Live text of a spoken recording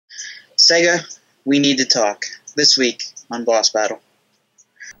Sega, we need to talk this week on Boss Battle.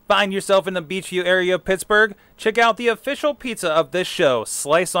 Find yourself in the Beachview area of Pittsburgh? Check out the official pizza of this show,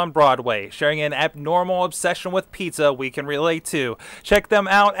 Slice on Broadway, sharing an abnormal obsession with pizza we can relate to. Check them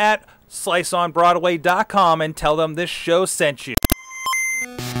out at sliceonbroadway.com and tell them this show sent you.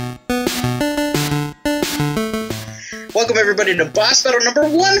 Welcome everybody to Boss Battle number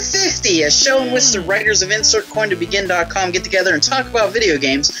 150, a show in which the writers of InsertCoinToBegin.com get together and talk about video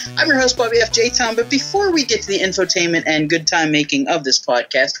games. I'm your host, Bobby F. J. Tom, but before we get to the infotainment and good time making of this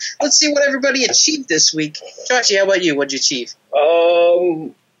podcast, let's see what everybody achieved this week. Chachi, how about you? What'd you achieve?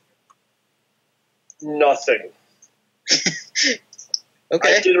 Nothing.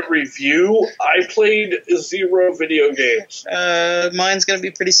 Okay. I did a review. I played 0 video games. Mine's going to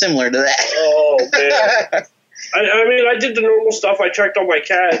be pretty similar to that. Oh, man. I mean, I did the normal stuff. I checked on my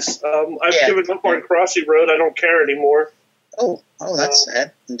cats. I've given up on Crossy Road. I don't care anymore. Oh, that's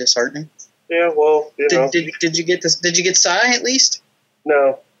sad and disheartening. Yeah, well, you know. Did you get this? Did you get Psy at least?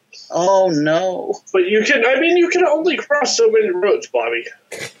 No. Oh no. But you can. I mean, you can only cross so many roads, Bobby.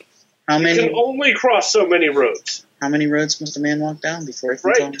 How many? You can only cross so many roads. How many roads must a man walk down before he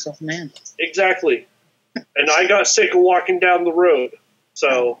can call himself a man? Exactly. And I got sick of walking down the road,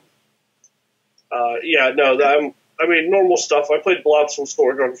 so. I mean, normal stuff. I played Blobs from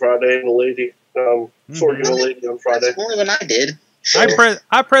Sorg on Friday and a lady. Sorg and a lady on Friday. That's more than I did. I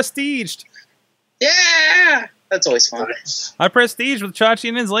prestiged. Yeah! That's always fun. Nice. I prestiged with Chachi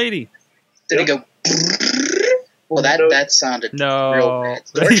and his lady. Did it go... Well, that sounded real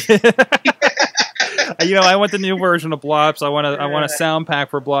bad. You know, I want the new version of Blobs. I want a sound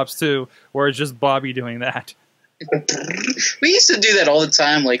pack for Blobs 2 where it's just Bobby doing that. We used to do that all the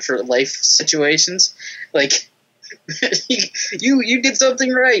time, like for life situations. Like, you did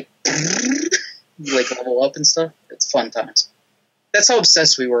something right. You like level up and stuff. It's fun times. That's how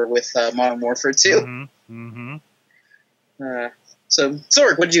obsessed we were with Modern Warfare 2. So,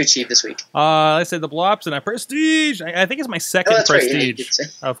 Sorg, what did you achieve this week? I said the Blobs and I prestige. I think it's my second prestige,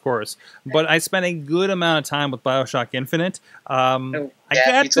 of course. But I spent a good amount of time with BioShock Infinite. I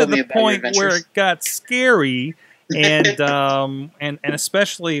got to the point where it got scary. And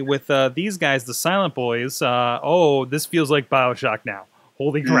especially with these guys, the Silent Boys, this feels like BioShock now.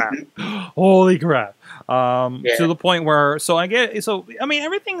 Holy crap. Holy crap. To the point where, I mean,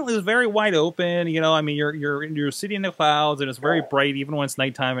 everything is very wide open, you know, I mean, you're sitting in the clouds and it's very bright even when it's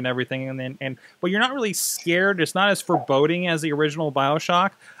nighttime and everything, but you're not really scared. It's not as foreboding as the original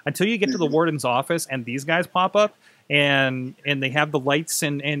BioShock until you get to the warden's office and these guys pop up and they have the lights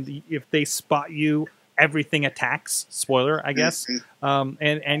and if they spot you, everything attacks. Spoiler, I guess.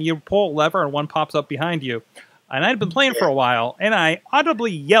 And you pull a lever and one pops up behind you. And I'd been playing for a while, and I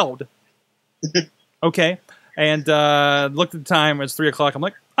audibly yelled. Okay, and looked at the time. It was 3 o'clock. I'm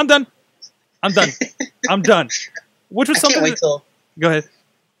like, I'm done. I'm done. I'm done. Which was something. Go ahead.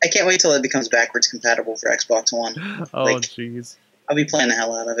 I can't wait till it becomes backwards compatible for Xbox One. Oh, jeez. I'll be playing the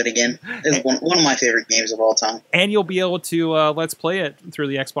hell out of it again. It's one of my favorite games of all time. And you'll be able to let's play it through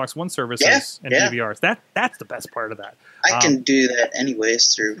the Xbox One services and DVRs. That's the best part of that. I can do that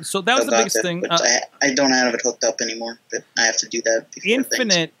anyways through. So that was the biggest thing. I don't have it hooked up anymore, but I have to do that.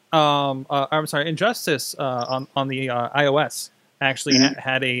 Infinite. I'm sorry, Injustice on the iOS actually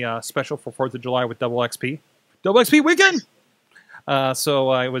had a special for 4th of July with double XP weekend. So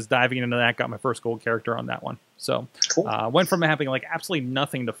I was diving into that, got my first gold character on that one. So cool. Went from having like absolutely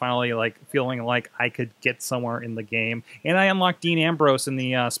nothing to finally like feeling like I could get somewhere in the game. And I unlocked Dean Ambrose in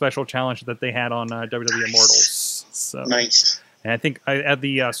the special challenge that they had on WWE Immortals. So nice. And I think the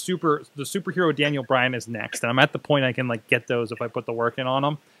superhero Daniel Bryan is next. And I'm at the point I can like get those if I put the work in on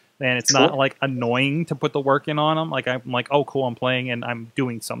them. And it's not like annoying to put the work in on them. Like I'm like, oh cool, I'm playing and I'm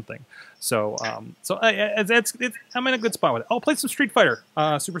doing something. So I'm in a good spot with it. I'll play some Street Fighter,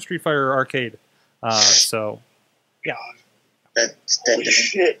 Super Street Fighter Arcade. So yeah. Holy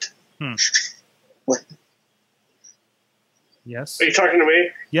shit. What? Yes. Are you talking to me?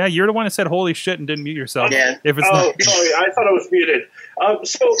 Yeah, you're the one that said holy shit and didn't mute yourself. Yeah. If it's sorry, I thought I was muted.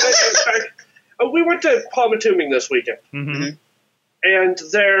 We went to Palmatuming this weekend. And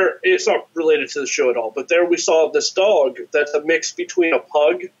it's not related to the show at all, but there we saw this dog that's a mix between a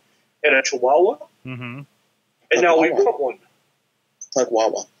pug and a chihuahua. And now we want one. Pug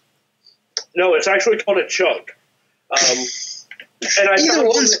Wawa. No, it's actually called a chug. And Either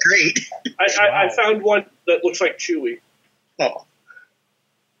one's great. I found one that looks like Chewy. Oh.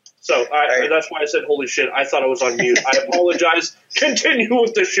 So that's why I said holy shit. I thought I was on mute. I apologize. Continue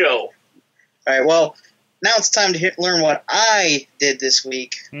with the show. All right, well, now it's time to learn what I did this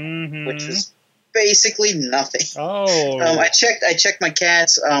week, which was Basically nothing. Oh. I checked my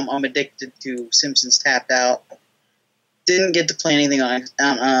cats. I'm addicted to Simpsons Tapped Out. Didn't get to play anything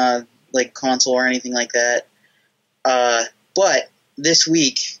on like console or anything like that. But this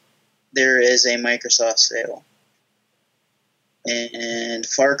week there is a Microsoft sale, and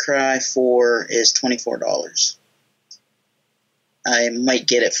Far Cry 4 is $24. I might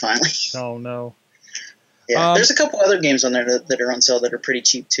get it finally. Oh no. Yeah, there's a couple other games on there that are on sale that are pretty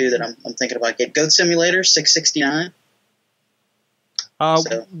cheap too. That I'm thinking about getting. Goat Simulator, $6.69.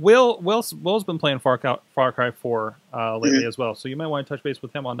 So. Will's been playing Far Cry 4 lately as well, so you might want to touch base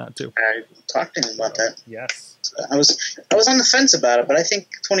with him on that too. I talked to him about that. Yes. So I was on the fence about it, but I think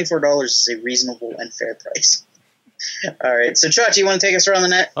 $24 is a reasonable and fair price. All right, so Chachi, you want to take us around the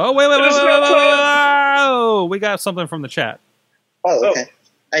net? Oh wait! We got something from the chat. Oh, okay.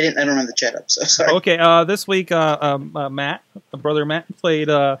 I don't have the chat up, so sorry. Okay, this week, Matt, brother Matt, played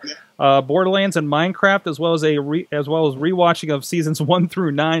Borderlands and Minecraft, as well as rewatching of seasons 1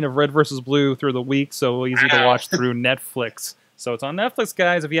 through 9 of Red vs. Blue through the week. So easy to watch through Netflix. So it's on Netflix,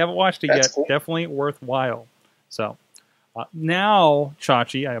 guys. If you haven't watched it yet, cool. Definitely worthwhile. So now,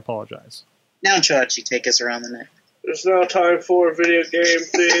 Chachi, I apologize. Now, Chachi, take us around the net. There's now time for video game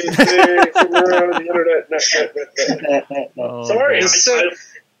things from around the internet. Sorry,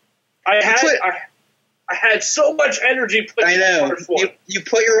 I had so much energy put into the first one. You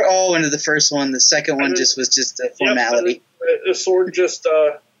put your all into the first one. The second one was just a formality. Yep, the sword just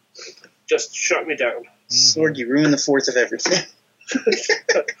shut me down. Sorg, you ruined the fourth of everything.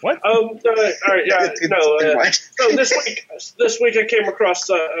 What? All right, yeah, no. So this week I came across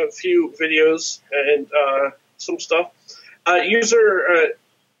a few videos and some stuff. I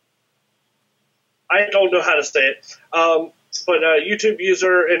don't know how to say it. But YouTube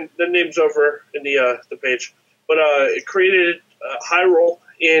user, and the name's over in the page, but it created Hyrule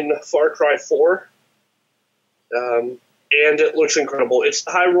in Far Cry 4, and it looks incredible. It's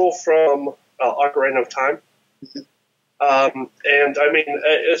Hyrule from Ocarina of Time, and I mean,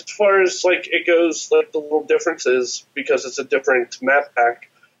 as far as like it goes, like the little differences because it's a different map pack,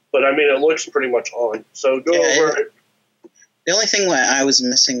 but I mean it looks pretty much on. So go over it. The only thing I was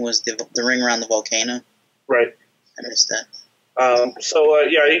missing was the ring around the volcano. Right. I missed that.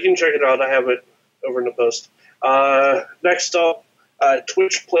 Yeah, you can check it out. I have it over in the post. Next up,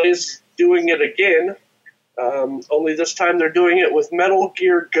 Twitch Plays doing it again. Only this time they're doing it with Metal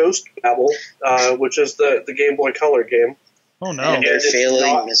Gear Ghost Babel, which is the Game Boy Color game. Oh no! And they're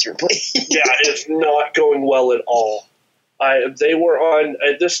failing miserably. Yeah, it's not going well at all. They were on.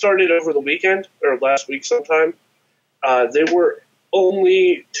 This started over the weekend or last week sometime. They were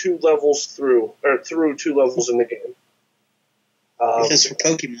only 2 levels through 2 levels in the game. Because for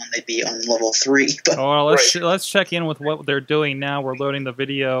Pokemon, they'd be on level 3. But. Oh, well, let's check in with what they're doing now. We're loading the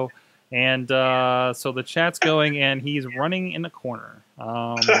video, and so the chat's going, and he's running in the corner.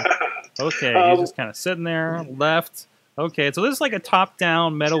 Okay, he's just kind of sitting there, left. Okay, so this is like a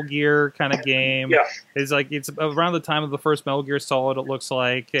top-down Metal Gear kind of game. Yeah, it's around the time of the first Metal Gear Solid, it looks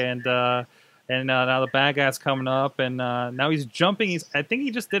like, and now the bad guy's coming up, and now he's jumping. I think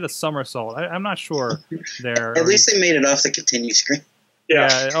he just did a somersault. I'm not sure there. At least they made it off the continue screen.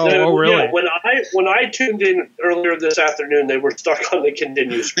 Yeah. Oh, really? Yeah, when I tuned in earlier this afternoon, they were stuck on the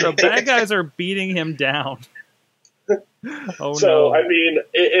continue screen. The bad guys are beating him down. Oh, so, no. I mean,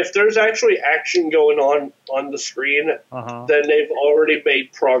 if there's actually action going on the screen, then they've already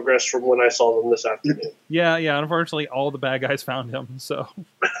made progress from when I saw them this afternoon. Yeah. Unfortunately, all the bad guys found him. So,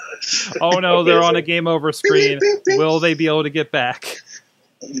 oh no, they're on a game over screen. Will they be able to get back?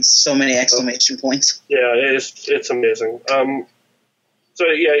 So many exclamation points. Yeah, it's amazing. So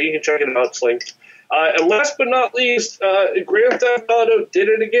yeah, you can check it out. It's linked. And last but not least, Grand Theft Auto did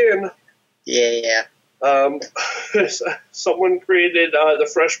it again. Yeah. Someone created the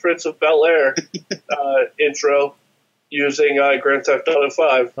Fresh Prince of Bel-Air intro using Grand Theft Auto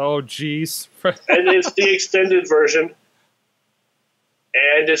 5. Oh, jeez. And it's the extended version.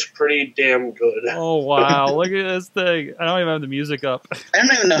 And it's pretty damn good. Oh, wow. Look at this thing. I don't even have the music up. I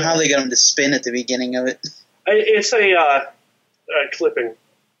don't even know how they got him to spin at the beginning of it. It's a clipping.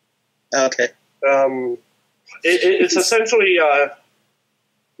 Okay. It's essentially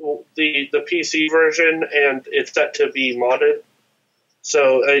the PC version, and it's set to be modded.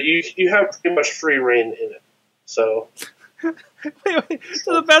 So you have pretty much free reign in it. So wait.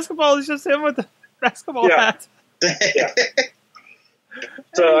 So the basketball is just him with the basketball hat. Yeah.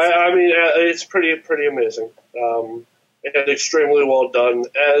 So I mean, it's pretty amazing, and extremely well done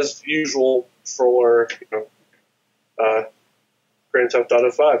as usual for Grand Theft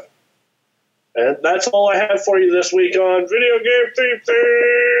Auto 5. And that's all I have for you this week on Video Game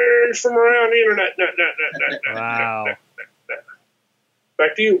Things from around the internet. Wow.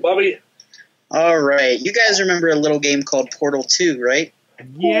 Back to you, Bobby. All right. You guys remember a little game called Portal 2, right?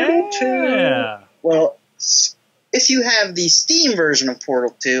 Yeah. Portal 2. Well, if you have the Steam version of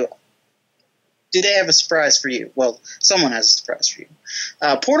Portal 2, do they have a surprise for you? Well, someone has a surprise for you.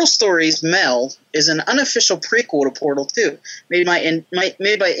 Portal Stories Mel is an unofficial prequel to Portal 2, made by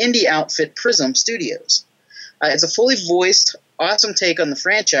indie outfit Prism Studios. It's a fully voiced, awesome take on the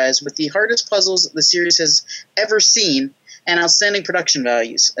franchise with the hardest puzzles the series has ever seen and outstanding production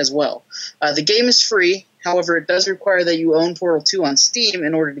values as well. The game is free, however, it does require that you own Portal 2 on Steam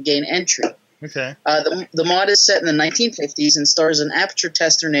in order to gain entry. Okay. The mod is set in the 1950s and stars an aperture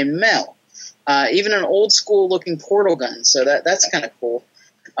tester named Mel. Even an old-school-looking portal gun, so that's kind of cool.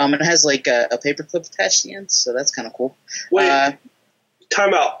 It has like a paperclip attached to the end, so that's kind of cool. Wait,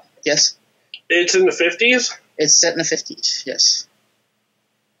 time out. Yes? It's in the 50s? It's set in the 50s, yes.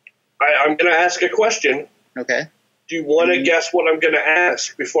 I'm going to ask a question. Okay. Do you want to guess what I'm going to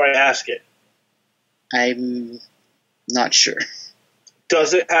ask before I ask it? I'm not sure.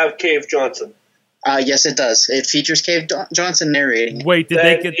 Does it have Cave Johnson? Yes, it does. It features Cave Johnson narrating. Wait, did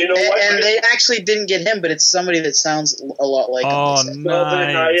they get... You know what? And they actually didn't get him, but it's somebody that sounds a lot like him. Oh, nice. Well,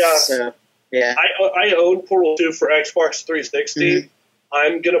 then yeah. I own Portal 2 for Xbox 360. Mm-hmm.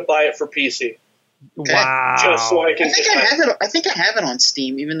 I'm going to buy it for PC. Okay. Wow. Just so I can I think I have it on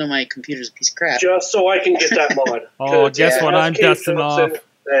Steam, even though my computer's a piece of crap. Just so I can get that mod. Oh, guess what? I'm dusting off.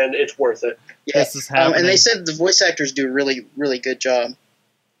 And it's worth it. Yeah. This is happening. And they said the voice actors do a really, really good job.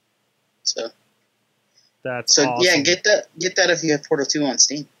 That's awesome. Yeah, get that if you have Portal 2 on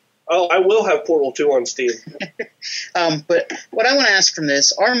Steam. Oh, I will have Portal 2 on Steam. But what I want to ask from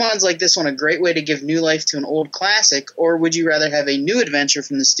this, are mods like this one a great way to give new life to an old classic, or would you rather have a new adventure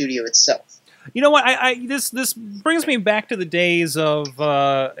from the studio itself? You know what? This brings me back to the days of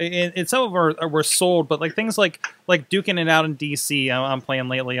and some of them were sold, but like things like duking it out in DC. I'm playing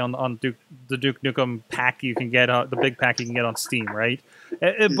lately on the Duke Nukem pack you can get the big pack you can get on Steam, right?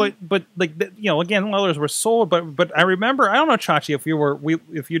 But like again, others were sold. But I remember, I don't know, Chachi,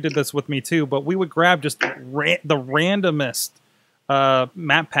 if you did this with me too, but we would grab just the randomest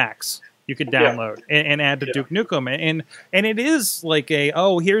map packs you could download and add to Duke Nukem, and it is like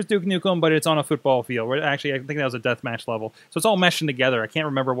here's Duke Nukem, but it's on a football field. Actually, I think that was a deathmatch level, so it's all meshing together. I can't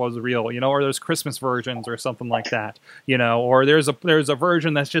remember what was real, or there's Christmas versions or something like that, or there's a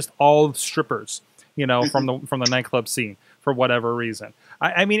version that's just all strippers, from the nightclub scene for whatever reason.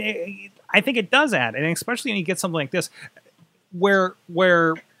 I mean, I think it does add, and especially when you get something like this, where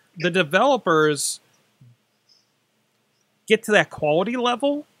the developers get to that quality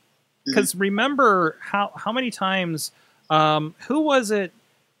level. Because remember how many times, who was it?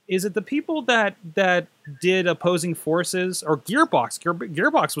 Is it the people that did Opposing Forces or Gearbox?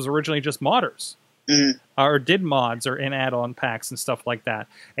 Gearbox was originally just modders, or did mods or in add-on packs and stuff like that.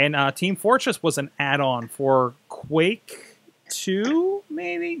 And Team Fortress was an add-on for Quake 2,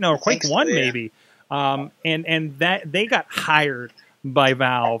 maybe? No, Quake 1, maybe. And that they got hired by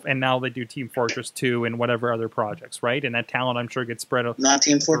Valve, and now they do Team Fortress 2 and whatever other projects, right? And that talent, I'm sure, gets spread out. Not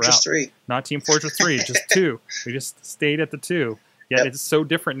Team Fortress 3. Not Team Fortress 3, just 2. We just stayed at the 2. Yet it's so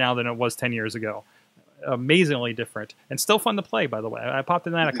different now than it was 10 years ago. Amazingly different. And still fun to play, by the way. I popped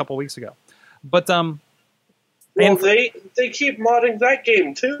in that a couple weeks ago. But, well, they keep modding that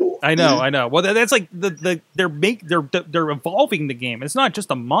game, too. I know. Well, that's like, they're evolving the game. It's not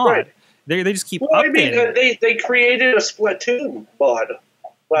just a mod. Right. They just keep updating. I mean, they created a Splatoon mod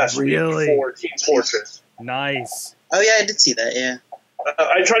last week for Team Fortress. Nice. Oh yeah, I did see that. Yeah.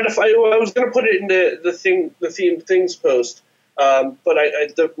 I tried to find. I was going to put it in the themed things post, but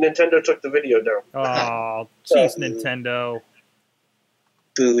the Nintendo took the video down. Oh, jeez, Nintendo.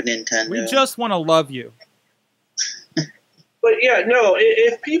 Boo, Nintendo. We just want to love you. But yeah, no.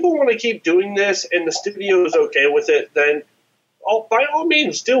 If people want to keep doing this and the studio is okay with it, then by all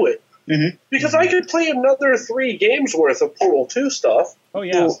means do it. Because I could play another 3 games worth of Portal 2 stuff. Oh,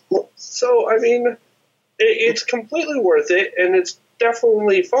 yeah. So, I mean, it's completely worth it, and it's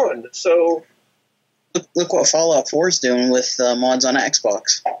definitely fun. So, look what Fallout 4 is doing with mods on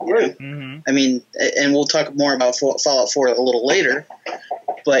Xbox. Right. I mean, and we'll talk more about Fallout 4 a little later.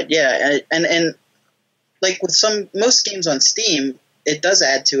 But, yeah, and like with most games on Steam, it does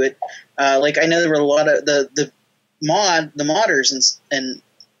add to it. Like, I know there were a lot of the modders and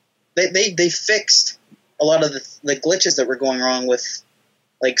they fixed a lot of the glitches that were going wrong with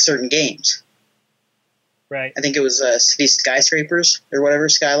like certain games. Right. I think it was City Skyscrapers or whatever,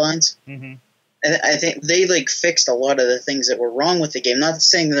 Skylines. I think they like fixed a lot of the things that were wrong with the game. Not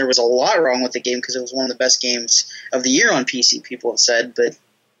saying there was a lot wrong with the game because it was one of the best games of the year on PC. People have said, but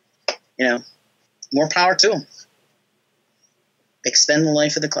you know, more power to them. Extend the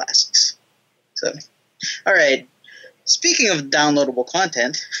life of the classics. So, all right. Speaking of downloadable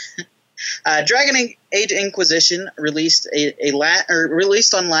content, Dragon Age Inquisition released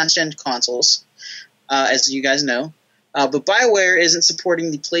released on last-gen consoles, as you guys know. But BioWare isn't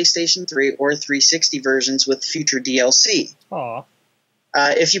supporting the PlayStation 3 or 360 versions with future DLC. Aww.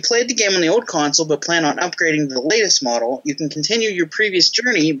 If you played the game on the old console but plan on upgrading to the latest model, you can continue your previous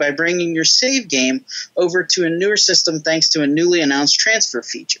journey by bringing your save game over to a newer system thanks to a newly announced transfer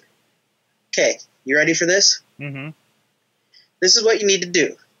feature. Okay, you ready for this? Mm-hmm. This is what you need to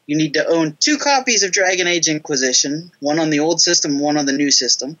do. You need to own 2 copies of Dragon Age Inquisition, one on the old system, one on the new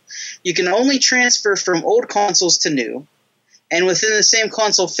system. You can only transfer from old consoles to new, and within the same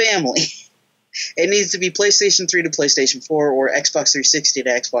console family. It needs to be PlayStation 3 to PlayStation 4 or Xbox 360 to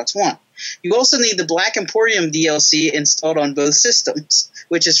Xbox One. You also need the Black Emporium DLC installed on both systems,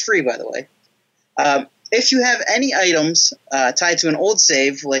 which is free, by the way. If you have any items tied to an old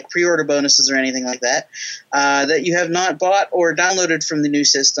save, like pre-order bonuses or anything like that, that you have not bought or downloaded from the new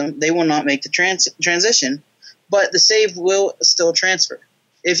system, they will not make the transition, but the save will still transfer.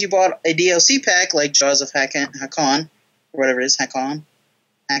 If you bought a DLC pack, like Jaws of Hakkon, or whatever it is, Hakkon,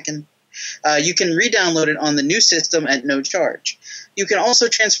 you can re-download it on the new system at no charge. You can also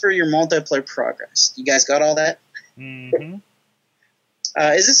transfer your multiplayer progress. You guys got all that? Mm-hmm.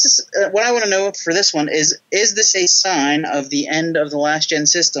 Is this what I want to know for this one is this a sign of the end of the last-gen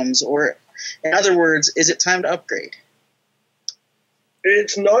systems, or in other words, is it time to upgrade?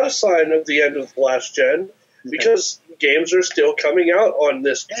 It's not a sign of the end of the last gen, because games are still coming out on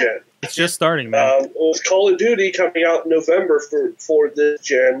this gen. It's just starting, man. With Call of Duty coming out in November for this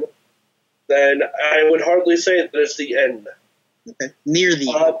gen, then I would hardly say that it's the end. Okay. Near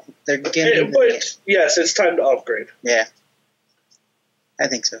the end. They're getting but yes, it's time to upgrade. Yeah. I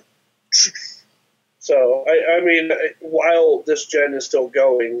think so. So, I mean, while this gen is still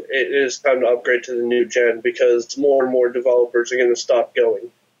going, it is time to upgrade to the new gen because more and more developers are going to stop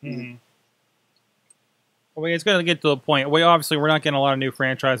going. Mm-hmm. Well, it's going to get to the point. Obviously, we're not getting a lot of new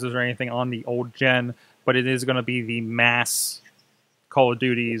franchises or anything on the old gen, but it is going to be the mass Call of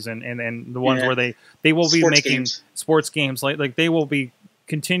Duties and the ones where they will be making sports games. Like they will be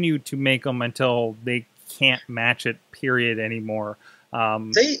continue to make them until they can't match it, period, anymore.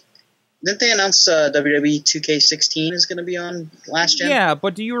 Didn't they announce WWE 2K16 is going to be on last gen? Yeah,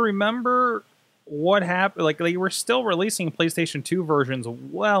 but do you remember what happened? Like they were still releasing PlayStation 2 versions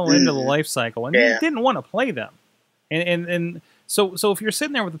well into the life cycle, and you didn't want to play them. And so if you're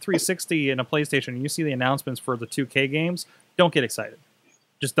sitting there with a 360 and a PlayStation and you see the announcements for the 2K games, don't get excited.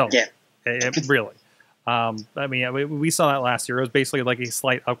 Just don't. Yeah. Really. I mean, we saw that last year. It was basically like a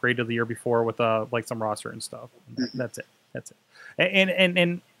slight upgrade to the year before with like some roster and stuff. That's it.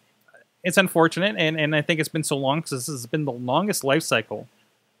 And it's unfortunate, and I think it's been so long because this has been the longest life cycle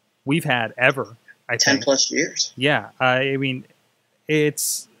we've had ever. I think 10+ years. Yeah, I mean,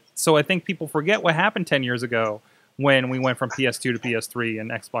 it's so I think people forget what happened 10 years ago when we went from PS2 to PS3 and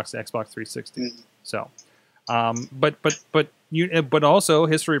Xbox to Xbox 360. So, but also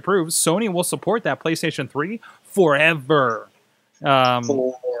history proves Sony will support that PlayStation 3 forever.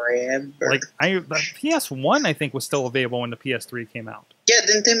 Forever. Like the PS1, I think, was still available when the PS3 came out. Yeah,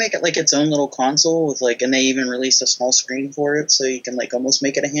 didn't they make it like its own little console with like, and they even released a small screen for it, so you can like almost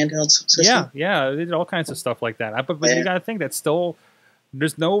make it a handheld system? Yeah, they did all kinds of stuff like that. But you got to think that still,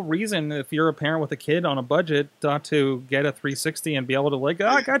 there's no reason if you're a parent with a kid on a budget to get a 360 and be able to like,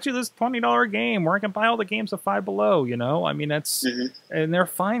 I got you this $20 game where I can buy all the games at $5 below. You know, I mean that's and they're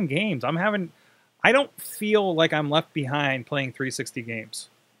fine games. I don't feel like I'm left behind playing 360 games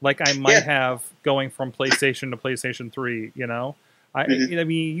like I might have going from PlayStation to PlayStation 3, you know? I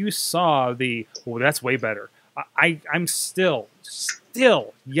mean, you saw that's way better. I'm still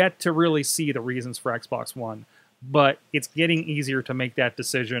yet to really see the reasons for Xbox One, but it's getting easier to make that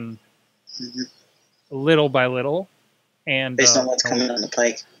decision little by little. And based on what's coming on the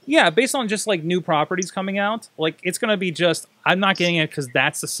pike. Yeah, based on just like new properties coming out, like it's going to be just, I'm not getting it because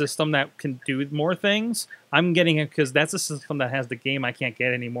that's the system that can do more things. I'm getting it because that's a system that has the game I can't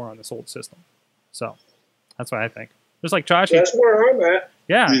get anymore on this old system. So that's what I think. Just like Chachi. That's where I'm at.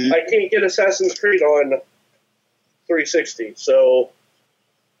 Yeah. I can't get Assassin's Creed on 360, so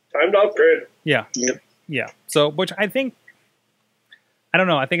time to upgrade. Yeah. Yep. Yeah. So, which I think, I don't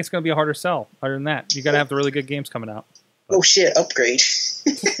know, I think it's going to be a harder sell. Other than that, you got to have the really good games coming out. Oh shit, upgrade.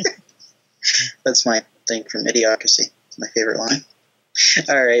 That's my thing from Idiocracy. It's my favorite line.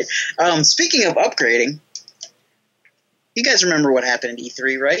 All right. Speaking of upgrading, you guys remember what happened at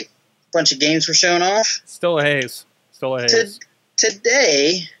E3, right? A bunch of games were shown off. Still a haze.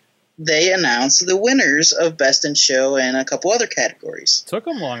 Today, they announced the winners of Best in Show and a couple other categories. Took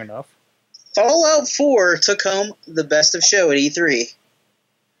them long enough. Fallout 4 took home the Best of Show at E3.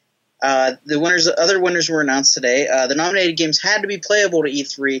 Other winners were announced today. The nominated games had to be playable to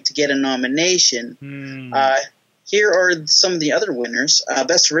E3 to get a nomination. Here are some of the other winners.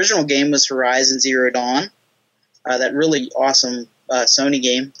 Best original game was Horizon Zero Dawn. That really awesome Sony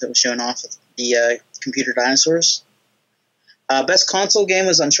game that was shown off at the computer dinosaurs. Best console game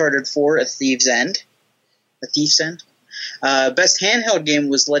was Uncharted 4: A Thief's End. Best handheld game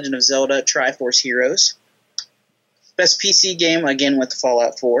was Legend of Zelda: Triforce Heroes. Best PC game, again, went to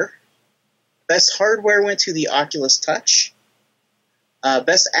Fallout 4. Best hardware went to the Oculus Touch.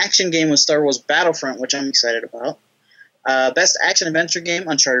 Best action game was Star Wars Battlefront, which I'm excited about. Best action-adventure game,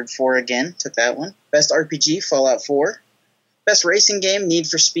 Uncharted 4 again, took that one. Best RPG, Fallout 4. Best racing game, Need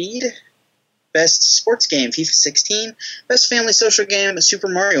for Speed. Best sports game, FIFA 16. Best family social game, Super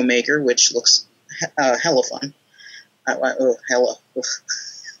Mario Maker, which looks hella fun.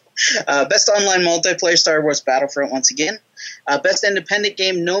 Best online multiplayer, Star Wars Battlefront once again. Best independent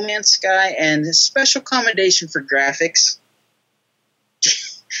game, No Man's Sky, and special commendation for graphics,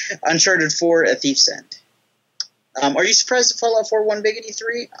 Uncharted 4: A Thief's End. Are you surprised that Fallout 4 won big at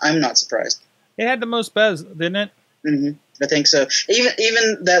E3? I'm not surprised. It had the most buzz, didn't it? Mm-hmm. I think so.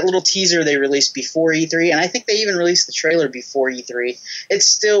 Even that little teaser they released before E3, and I think they even released the trailer before E3, it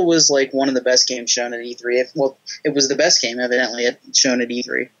still was like one of the best games shown at E3. It was the best game, evidently, shown at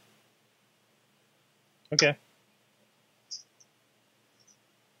E3. Okay.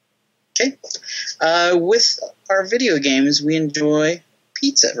 With our video games, we enjoy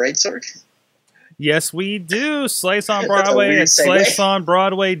pizza, right, Sorg? Yes, we do. Slice on Broadway at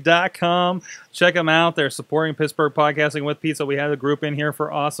sliceonbroadway.com. Check them out. They're supporting Pittsburgh Podcasting with Pizza. We have a group in here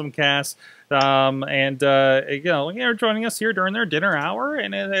for Awesome Cast. They're joining us here during their dinner hour,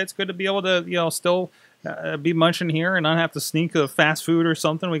 and it's good to be able to, still be munching here and not have to sneak a fast food or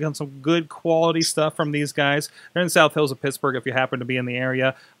something. We got some good quality stuff from these guys. They're in the South Hills of Pittsburgh if you happen to be in the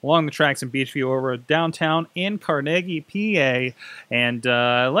area, along the tracks in Beachview over downtown in Carnegie, PA. And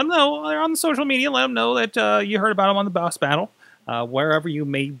let them know, they're on the social media, let them know that you heard about them on the Boss Battle, wherever you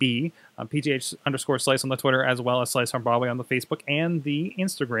may be. PGH_Slice on the Twitter, as well as Slice on Broadway on the Facebook and the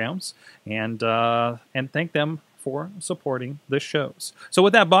Instagrams. And thank them for supporting the shows. So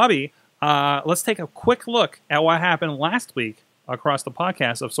with that, Bobby, let's take a quick look at what happened last week across the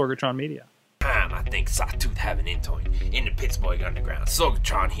podcast of Sorgatron Media. I think Sawtooth have an intern in the Pittsburgh Underground.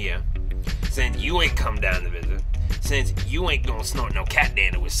 Sorgatron here. Since you ain't come down to visit, since you ain't gonna snort no cat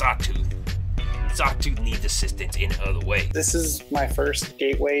dander with Sawtooth, Sawtooth needs assistance in other ways. This is my first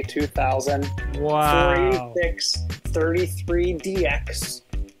Gateway 2000 wow. 4633DX.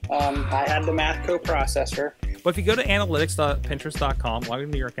 I had the math coprocessor. But if you go to analytics.pinterest.com, log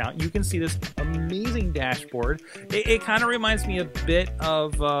into your account, you can see this amazing dashboard. It kind of reminds me a bit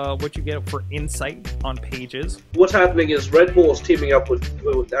of what you get for Insight on Pages. What's happening is Red Bull is teaming up with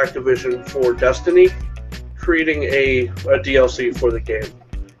Activision for Destiny, creating a DLC for the game.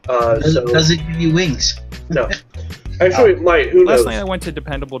 Does it give you wings? No. Actually, it might. Who knows? Last night I went to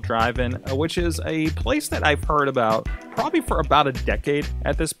Dependable Drive-In, which is a place that I've heard about probably for about a decade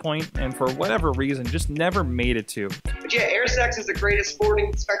at this point, and for whatever reason, just never made it to. But yeah, Air Sex is the greatest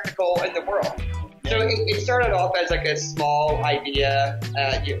sporting spectacle in the world. So it started off as like a small idea,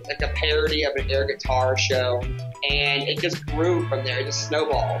 like a parody of an air guitar show, and it just grew from there. It just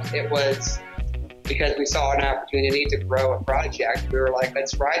snowballed. It was because we saw an opportunity to grow a project. We were like,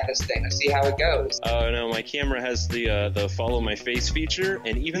 let's ride this thing. Let's see how it goes. Oh no, my camera has the follow my face feature,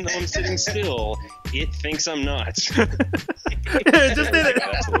 and even though I'm sitting still, it thinks I'm not. Just did it.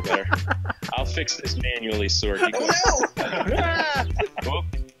 That's a little better. I'll fix this manually, Sorg.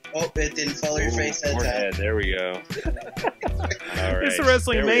 Oh, it didn't follow your face that time. There we go. All right. It's the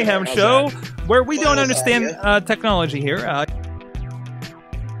Wrestling Mayhem Show, where we don't understand technology here.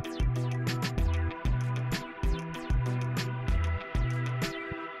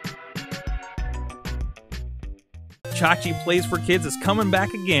 Chachi Plays for Kids is coming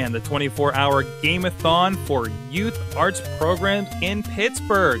back again, the 24-hour game-a-thon for youth arts programs in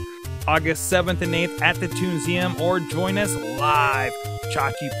Pittsburgh. August 7th and 8th at the Toonseum, or join us live.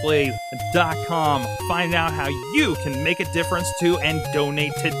 ChachiPlays.com. Find out how you can make a difference too and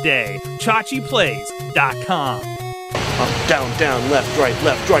donate today. ChachiPlays.com. Up, down, down, left, right,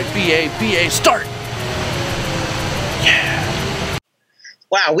 BA, start! Yeah.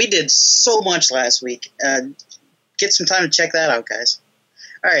 Wow, we did so much last week. Get some time to check that out, guys.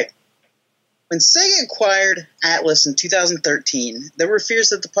 All right. When Sega acquired Atlus in 2013, there were fears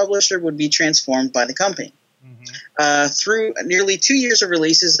that the publisher would be transformed by the company. Through nearly 2 years of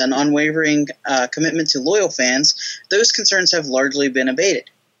releases and unwavering commitment to loyal fans, those concerns have largely been abated.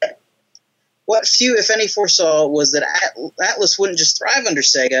 What few, if any, foresaw was that Atlus wouldn't just thrive under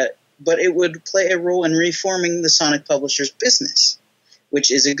Sega, but it would play a role in reforming the Sonic publisher's business,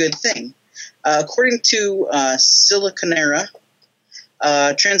 which is a good thing. According to Siliconera,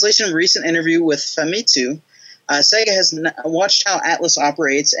 translation of a recent interview with Famitsu, Sega has watched how Atlus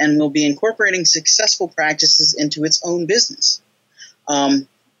operates and will be incorporating successful practices into its own business.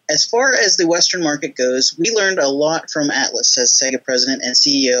 As far as the Western market goes, we learned a lot from Atlus, says Sega president and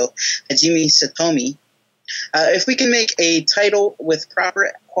CEO Hajime Satomi. If we can make a title with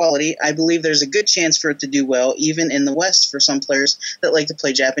proper quality, I believe there's a good chance for it to do well, even in the West for some players that like to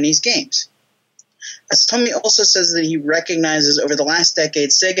play Japanese games. Satomi also says that he recognizes over the last decade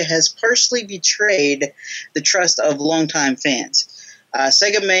Sega has partially betrayed the trust of longtime fans.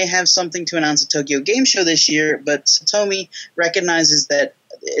 Sega may have something to announce at Tokyo Game Show this year, but Satomi recognizes that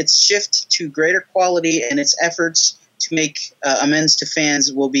its shift to greater quality and its efforts to make amends to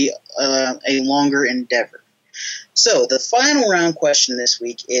fans will be a longer endeavor. So, the final round question this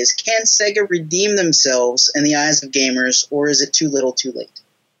week is, can Sega redeem themselves in the eyes of gamers, or is it too little too late?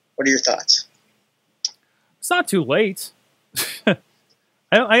 What are your thoughts? It's not too late. I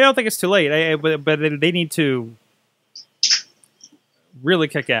don't think it's too late. But they need to really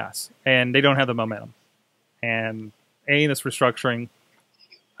kick ass, and they don't have the momentum. And this restructuring,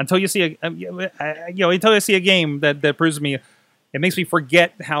 until you see until you see a game that proves to me, it makes me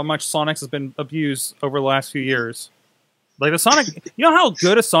forget how much Sonic has been abused over the last few years. Like the Sonic, you know how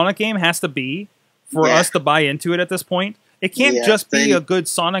good a Sonic game has to be for us to buy into it at this point. It can't just be a good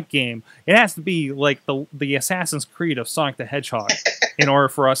Sonic game. It has to be like the Assassin's Creed of Sonic the Hedgehog in order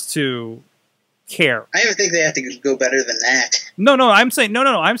for us to care. I even think they have to go better than that. No. I'm saying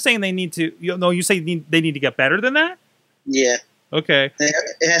I'm saying they need to. You say they need to get better than that. Yeah. Okay.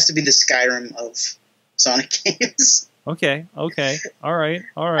 It has to be the Skyrim of Sonic games. Okay. All right.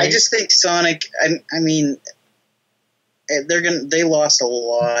 I just think Sonic. I mean, they lost a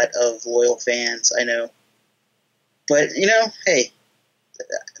lot of loyal fans. I know. But, hey,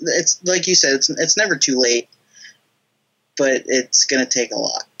 it's like you said, it's never too late, but it's going to take a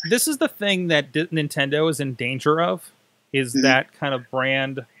lot. This is the thing that Nintendo is in danger of, is that kind of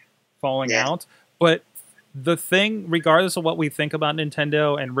brand falling out. But the thing, regardless of what we think about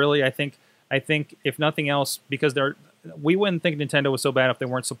Nintendo, and really I think if nothing else, because we wouldn't think Nintendo was so bad if they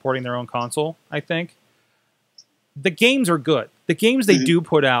weren't supporting their own console, I think. The games are good. The games they do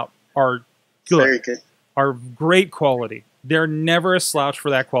put out are good. Very good. Are great quality. They're never a slouch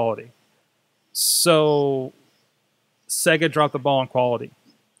for that quality. So Sega dropped the ball on quality,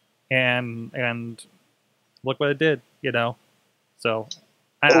 and look what it did. So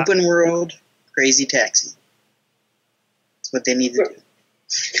open world, Crazy Taxi. That's what they need to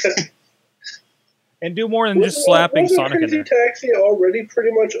do. And do more than just slapping Sonic in there. Crazy Taxi already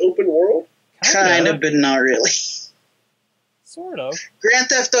pretty much open world? Kind of, but not really. Sort of. Grand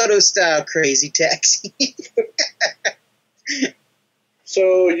Theft Auto style Crazy Taxi.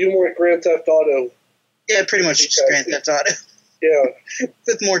 So you want Grand Theft Auto? Yeah, pretty much just Grand Theft Auto. Yeah.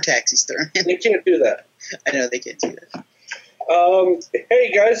 With more taxis thrown in. They can't do that. I know they can't do that.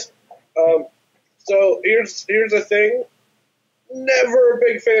 Hey guys. So here's the thing. Never a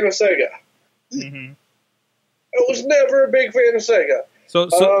big fan of Sega. Mm-hmm. I was never a big fan of Sega. So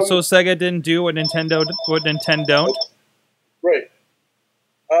Sega didn't do what Nintendo don't. Right.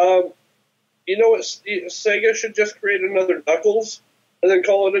 You know what? Sega should just create another Knuckles and then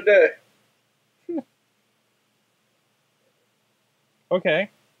call it a day. Okay.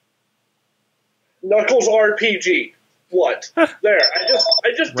 Knuckles RPG. What? There.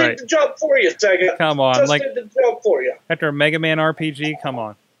 I just did the job for you, Sega. Come on, just did the job for you. After a Mega Man RPG, come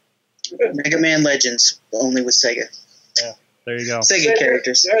on. Mega Man Legends, only with Sega. Yeah. There you go. Sega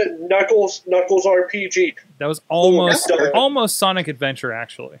characters. Knuckles RPG. That was almost Sonic Adventure,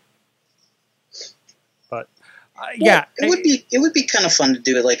 actually. But yeah, it would be kind of fun to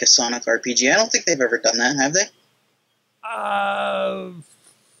do it like a Sonic RPG. I don't think they've ever done that, have they?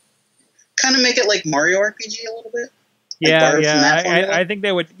 Kind of make it like Mario RPG a little bit. I think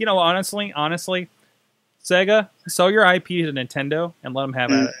they would. Honestly, Sega, sell your IP to Nintendo and let them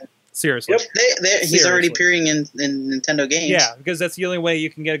have at it. Seriously. Yep. He's already appearing in Nintendo games. Yeah, because that's the only way you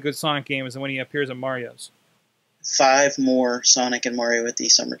can get a good Sonic game is when he appears in Mario's. 5 more Sonic and Mario at the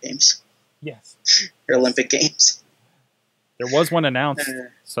Summer Games. Yes. Or Olympic Games. There was one announced,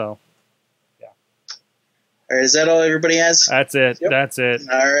 so. Yeah. All right, is that all everybody has? That's it. Yep. That's it.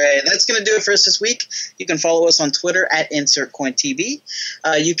 All right, that's going to do it for us this week. You can follow us on Twitter at InsertCoinTV.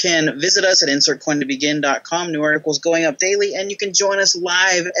 You can visit us at InsertCoinToBegin.com. New articles going up daily, and you can join us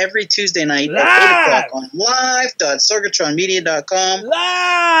live every Tuesday night at 8 o'clock on live.sorgatronmedia.com.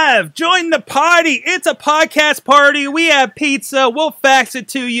 Live! Join the party. It's a podcast party. We have pizza. We'll fax it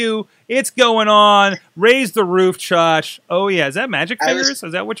to you. It's going on. Raise the roof, Josh. Oh yeah, is that magic fingers?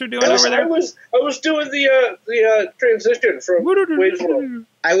 Is that what you're doing over there? I was doing the transition from Wade's World.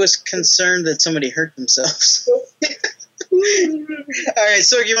 I was concerned that somebody hurt themselves. All right,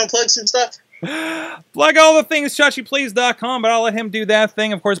 so you want to plug some stuff? Plug all the things, ChachiPlays.com, but I'll let him do that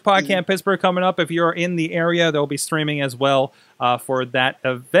thing. Of course, PodCamp Pittsburgh coming up. If you're in the area, they'll be streaming as well for that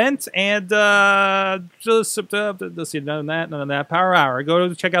event. And just none of that. Power Hour. Go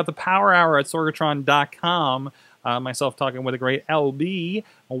to check out the Power Hour at Sorgatron.com. Myself talking with a great LB,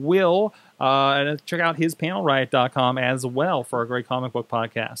 Will, and check out his panelriot.com as well for a great comic book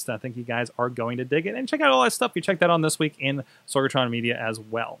podcast. I think you guys are going to dig it. And check out all that stuff. You check that on this week in Sorgatron Media as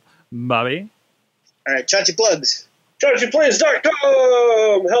well. Bobby? All right, Chachi plugs.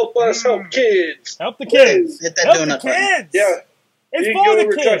 ChachiPlays.com! Help us help kids. Help the kids. Hit that help donut the kids. Yeah. It's you for can go the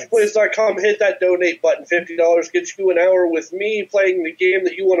over to kids. ChachiPlays.com, hit that donate button. $50 gets you an hour with me playing the game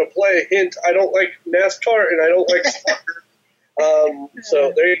that you want to play. Hint, I don't like NASCAR and I don't like soccer.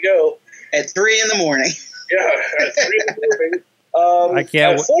 So there you go. At 3 in the morning. Yeah, at 3 in the morning. I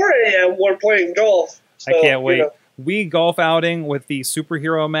can't at 4 a.m. we're playing golf. So, I can't wait. You know. We golf outing with the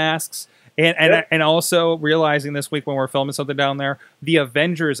superhero masks. And also realizing this week when we're filming something down there, the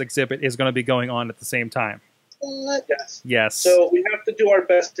Avengers exhibit is going to be going on at the same time. Yes. Yes. So we have to do our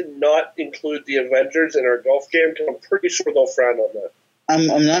best to not include the Avengers in our golf game because I'm pretty sure they'll frown on that.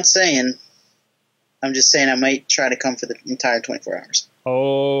 I'm not saying. I'm just saying I might try to come for the entire 24 hours.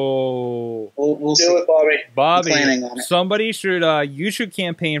 Oh. We'll see. Do it, Bobby. Bobby, I'm planning on it. somebody should, you should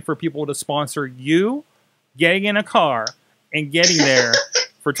campaign for people to sponsor you getting in a car and getting there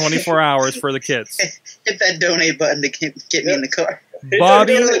for 24 hours for the kids. Hit that donate button to get me in the car.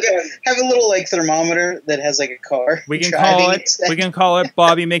 Bobby, have a little like thermometer that has like a car. We can call it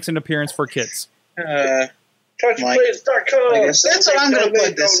Bobby makes an appearance for kids. ChachiPlays.com. That's what I'm going to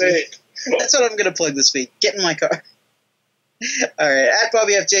plug this week. That's what I'm going to plug this week. Get in my car. All right, at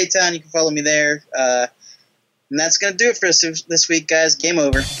Bobby FJ Town, you can follow me there. And that's going to do it for us this week, guys. Game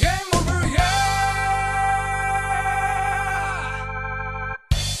over. Game over, yeah!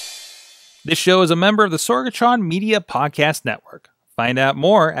 This show is a member of the Sorgatron Media Podcast Network. Find out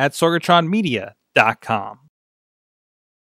more at sorgatronmedia.com.